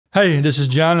Hey, this is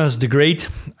Janus the Great,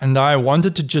 and I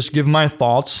wanted to just give my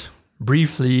thoughts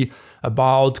briefly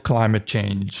about climate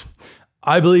change.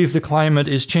 I believe the climate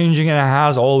is changing and it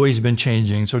has always been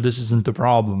changing, so this isn't the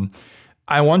problem.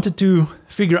 I wanted to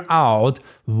figure out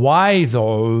why,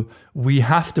 though, we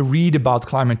have to read about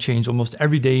climate change almost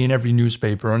every day in every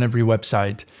newspaper, on every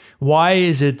website. Why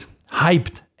is it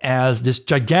hyped as this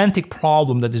gigantic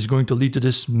problem that is going to lead to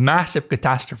this massive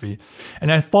catastrophe?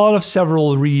 And I thought of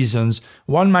several reasons.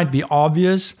 One might be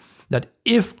obvious, that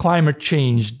if climate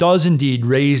change does indeed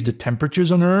raise the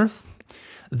temperatures on Earth,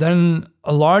 then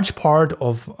a large part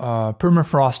of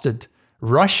permafrosted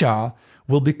Russia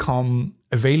will become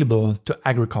available to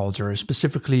agriculture.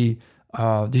 Specifically,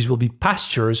 these will be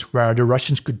pastures where the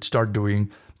Russians could start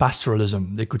doing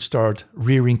pastoralism. They could start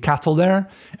rearing cattle there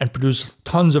and produce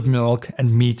tons of milk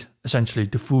and meat, essentially,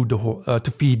 to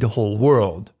feed the whole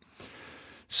world.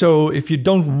 So if you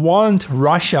don't want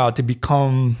Russia to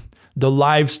become the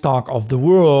livestock of the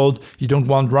world, you don't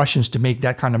want Russians to make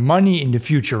that kind of money in the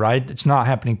future, right? It's not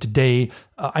happening today.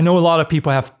 I know a lot of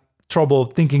people have trouble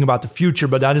thinking about the future,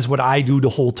 but that is what I do the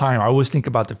whole time. I always think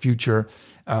about the future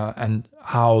and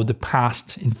how the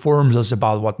past informs us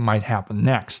about what might happen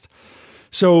next.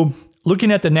 So looking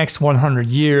at the next 100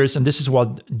 years, and this is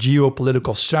what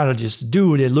geopolitical strategists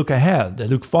do, they look ahead. They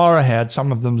look far ahead.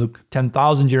 Some of them look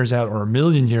 10,000 years ahead or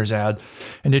 1,000,000 years ahead,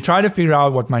 and they try to figure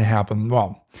out what might happen.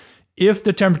 Well, if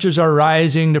the temperatures are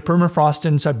rising, the permafrost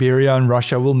in Siberia and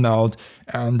Russia will melt,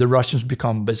 and the Russians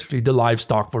become basically the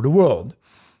livestock for the world.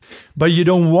 But you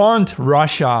don't want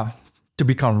Russia to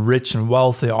become rich and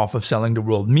wealthy off of selling the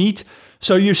world meat,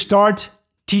 so you start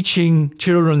teaching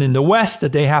children in the West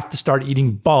that they have to start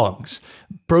eating bugs,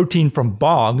 protein from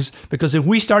bugs, because if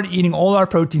we start eating all our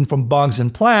protein from bugs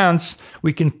and plants,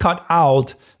 we can cut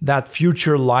out that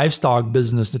future livestock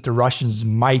business that the Russians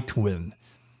might win.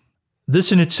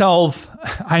 This in itself,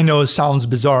 I know, sounds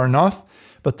bizarre enough,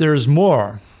 but there's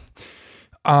more.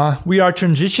 We are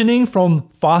transitioning from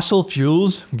fossil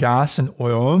fuels, gas and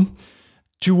oil,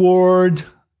 toward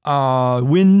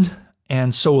wind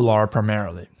and solar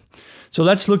primarily. So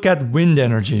let's look at wind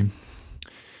energy.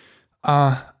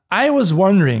 I was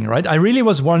wondering, right? I really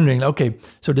was wondering, okay,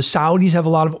 so the Saudis have a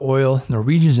lot of oil,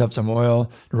 Norwegians have some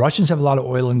oil, the Russians have a lot of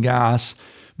oil and gas,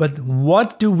 but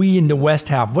what do we in the West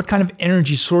have? What kind of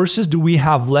energy sources do we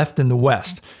have left in the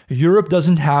West? Europe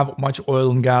doesn't have much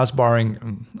oil and gas,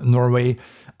 barring Norway.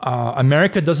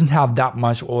 America doesn't have that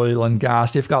much oil and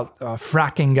gas. They've got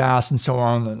fracking gas and so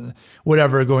on, and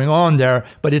whatever going on there,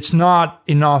 but it's not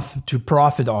enough to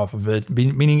profit off of it.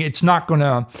 Meaning, it's not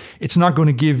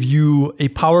gonna give you a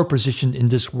power position in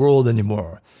this world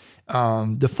anymore.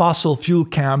 The fossil fuel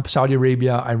camp, Saudi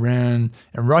Arabia, Iran,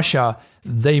 and Russia,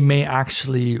 they may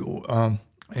actually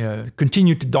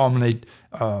continue to dominate,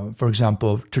 for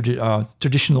example,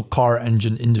 traditional car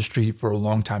engine industry for a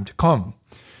long time to come.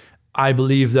 I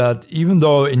believe that even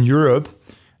though in Europe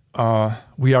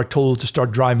we are told to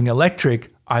start driving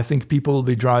electric, I think people will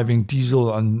be driving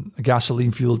diesel and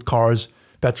gasoline-fueled cars,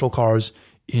 petrol cars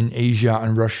in Asia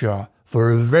and Russia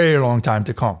for a very long time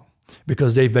to come,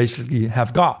 because they basically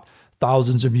have got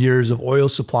thousands of years of oil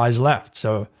supplies left.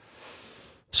 So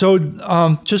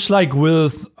just like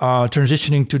with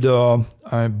transitioning to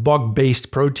the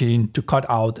bug-based protein to cut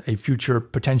out a future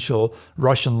potential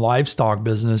Russian livestock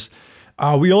business,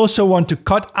 we also want to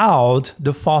cut out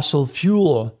the fossil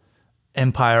fuel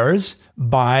empires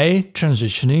by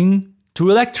transitioning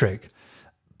to electric.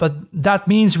 But that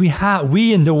means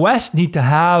we in the West need to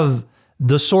have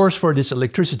the source for this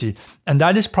electricity, and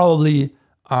that is probably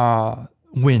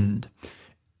wind.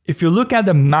 If you look at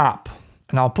the map,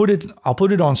 and I'll put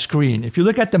it on screen. If you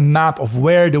look at the map of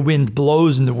where the wind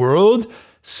blows in the world,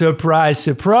 surprise,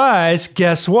 surprise,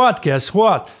 guess what? Guess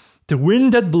what? The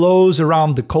wind that blows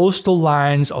around the coastal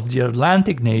lines of the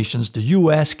Atlantic nations, the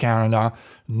US, Canada,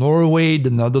 Norway, the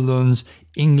Netherlands,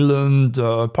 England,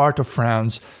 part of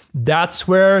France, that's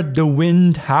where the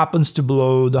wind happens to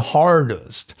blow the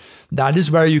hardest. That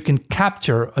is where you can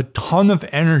capture a ton of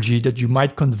energy that you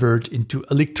might convert into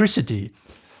electricity.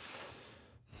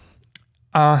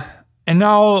 And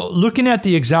now, looking at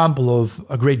the example of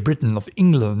Great Britain, of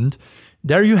England,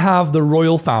 there you have the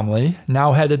royal family,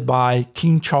 now headed by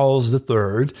King Charles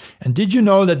III. And did you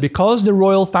know that because the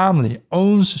royal family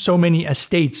owns so many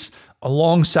estates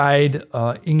alongside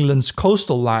England's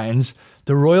coastal lines,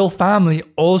 the royal family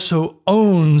also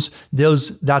owns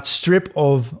that strip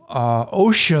of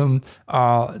ocean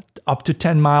up to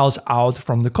 10 miles out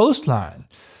from the coastline.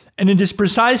 And it is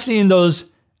precisely in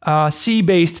those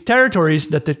sea-based territories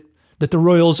that the that the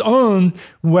royals own,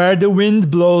 where the wind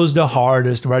blows the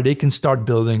hardest, where they can start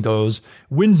building those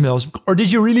windmills? Or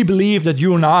did you really believe that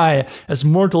you and I, as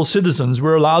mortal citizens,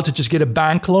 were allowed to just get a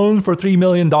bank loan for $3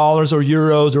 million or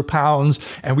euros or pounds,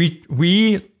 and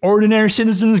we ordinary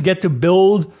citizens get to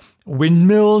build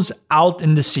windmills out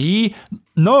in the sea?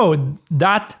 No,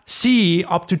 that sea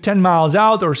up to 10 miles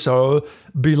out or so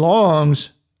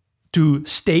belongs to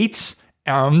states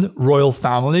and royal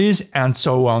families and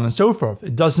so on and so forth.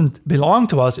 It doesn't belong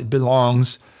to us, it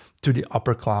belongs to the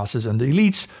upper classes and the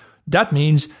elites. That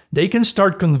means they can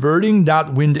start converting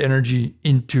that wind energy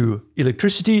into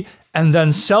electricity and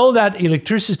then sell that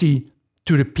electricity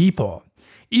to the people.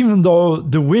 Even though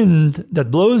the wind that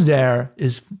blows there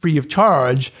is free of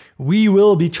charge, we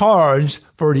will be charged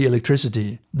for the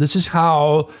electricity. This is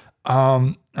how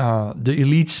the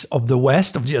elites of the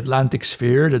West, of the Atlantic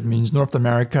sphere, that means North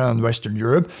America and Western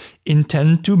Europe,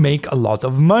 intend to make a lot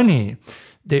of money.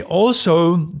 They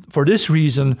also, for this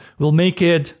reason, will make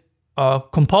it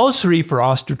compulsory for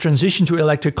us to transition to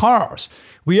electric cars.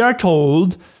 We are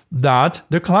told that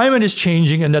the climate is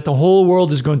changing and that the whole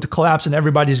world is going to collapse and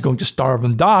everybody is going to starve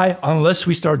and die unless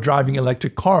we start driving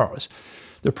electric cars.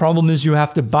 The problem is you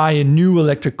have to buy a new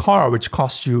electric car, which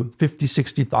costs you 50,000,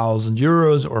 60,000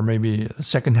 euros, or maybe a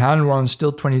second-hand one,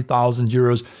 still 20,000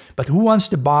 euros. But who wants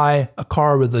to buy a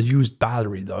car with a used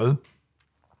battery, though?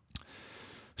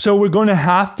 So we're going to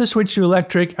have to switch to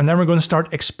electric, and then we're going to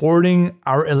start exporting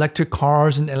our electric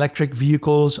cars and electric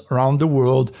vehicles around the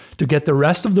world to get the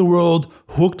rest of the world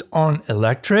hooked on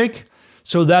electric,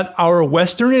 so that our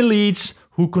Western elites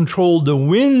who control the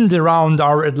wind around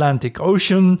our Atlantic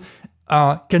Ocean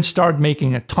can start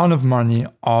making a ton of money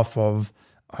off of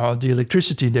the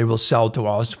electricity they will sell to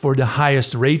us for the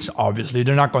highest rates, obviously.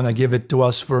 They're not going to give it to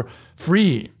us for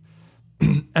free.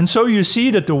 And so you see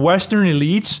that the Western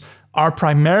elites are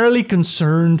primarily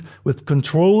concerned with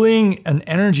controlling an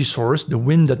energy source, the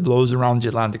wind that blows around the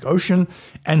Atlantic Ocean,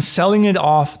 and selling it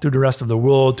off to the rest of the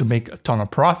world to make a ton of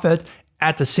profit,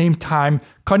 at the same time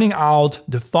cutting out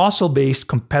the fossil-based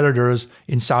competitors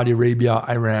in Saudi Arabia,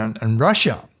 Iran, and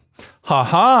Russia.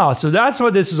 Haha, so that's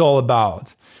what this is all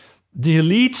about. The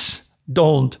elites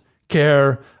don't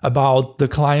care about the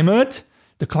climate.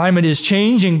 The climate is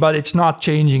changing, but it's not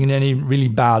changing in any really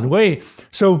bad way.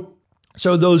 So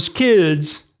those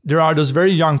kids, there are those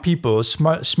very young people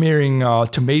smearing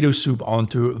tomato soup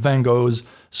onto Van Gogh's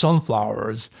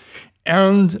sunflowers.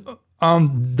 And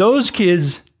those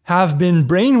kids have been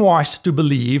brainwashed to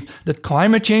believe that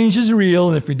climate change is real,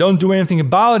 and if we don't do anything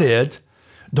about it,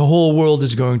 the whole world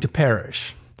is going to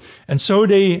perish. And so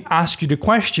they ask you the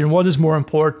question, what is more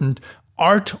important,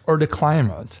 art or the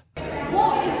climate?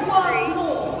 What is worth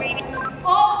more,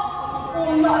 art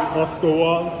or life? Oscar,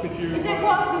 one, could you... Is it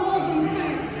worth more than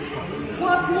food?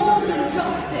 Worth more than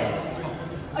justice?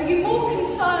 Are you more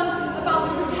concerned about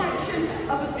the protection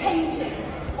of a painting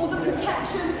or the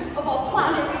protection of our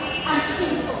planet and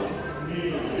people?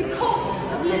 The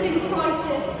cost of living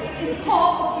crisis is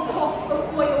part of the cost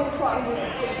of oil crisis.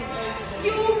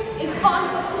 Fuel is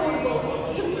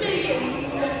unaffordable to millions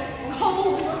of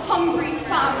cold, hungry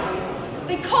families.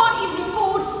 They can't even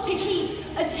afford to heat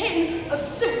a tin of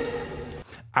soup.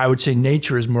 I would say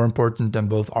nature is more important than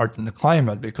both art and the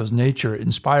climate, because nature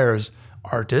inspires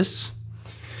artists.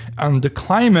 And the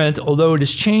climate, although it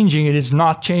is changing, it is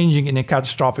not changing in a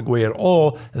catastrophic way at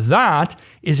all. That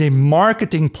is a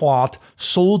marketing plot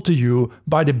sold to you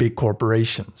by the big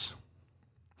corporations.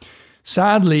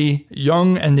 Sadly,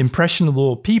 young and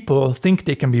impressionable people think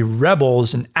they can be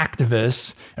rebels and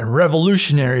activists and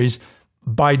revolutionaries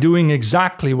by doing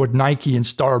exactly what Nike and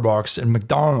Starbucks and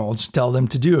McDonald's tell them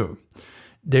to do.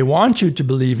 They want you to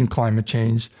believe in climate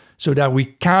change so that we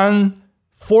can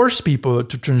force people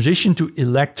to transition to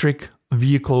electric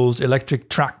vehicles, electric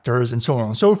tractors, and so on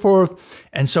and so forth.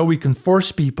 And so we can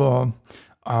force people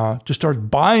to start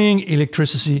buying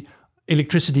electricity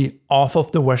off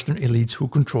of the Western elites who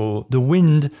control the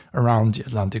wind around the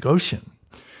Atlantic Ocean.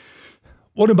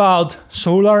 What about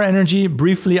solar energy?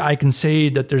 Briefly, I can say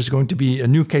that there's going to be a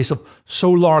new case of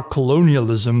solar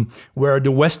colonialism, where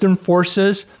the Western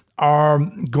forces are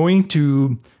going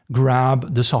to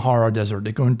grab the Sahara Desert.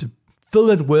 They're going to fill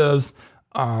it with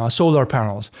solar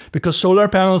panels, because solar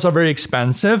panels are very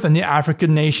expensive and the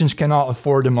African nations cannot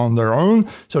afford them on their own.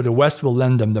 So the West will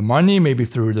lend them the money, maybe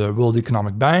through the World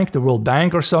Economic Bank, the World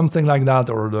Bank or something like that,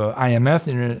 or the IMF,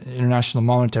 the International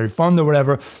Monetary Fund or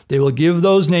whatever. They will give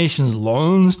those nations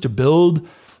loans to build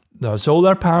the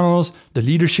solar panels. The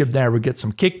leadership there will get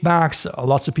some kickbacks.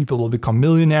 Lots of people will become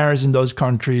millionaires in those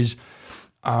countries.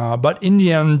 But in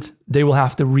the end, they will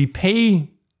have to repay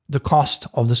the cost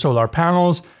of the solar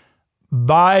panels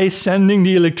by sending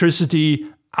the electricity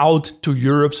out to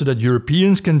Europe so that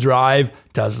Europeans can drive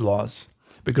Teslas.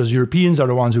 Because Europeans are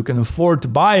the ones who can afford to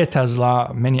buy a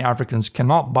Tesla. Many Africans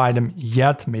cannot buy them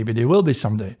yet. Maybe they will be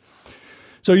someday.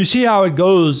 So you see how it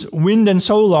goes. Wind and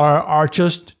solar are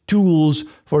just tools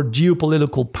for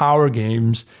geopolitical power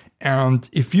games. And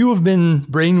if you have been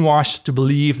brainwashed to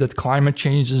believe that climate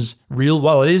change is real,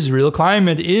 well, it is real.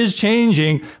 Climate is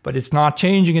changing, but it's not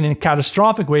changing in a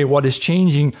catastrophic way. What is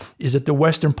changing is that the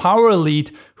Western power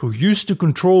elite, who used to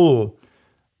control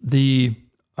the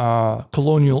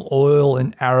colonial oil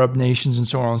in Arab nations and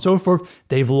so on and so forth,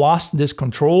 they've lost this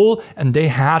control and they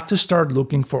had to start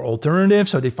looking for alternatives.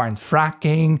 So they find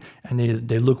fracking and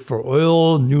they look for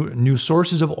oil, new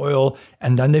sources of oil.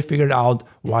 And then they figured out,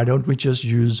 why don't we just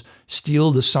steal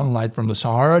the sunlight from the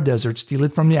Sahara Desert, steal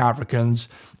it from the Africans,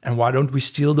 and why don't we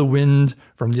steal the wind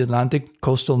from the Atlantic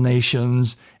coastal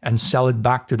nations and sell it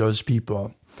back to those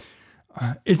people?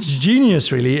 It's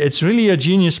genius, really. It's really a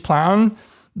genius plan.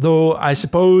 Though I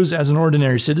suppose as an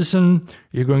ordinary citizen,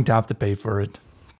 you're going to have to pay for it.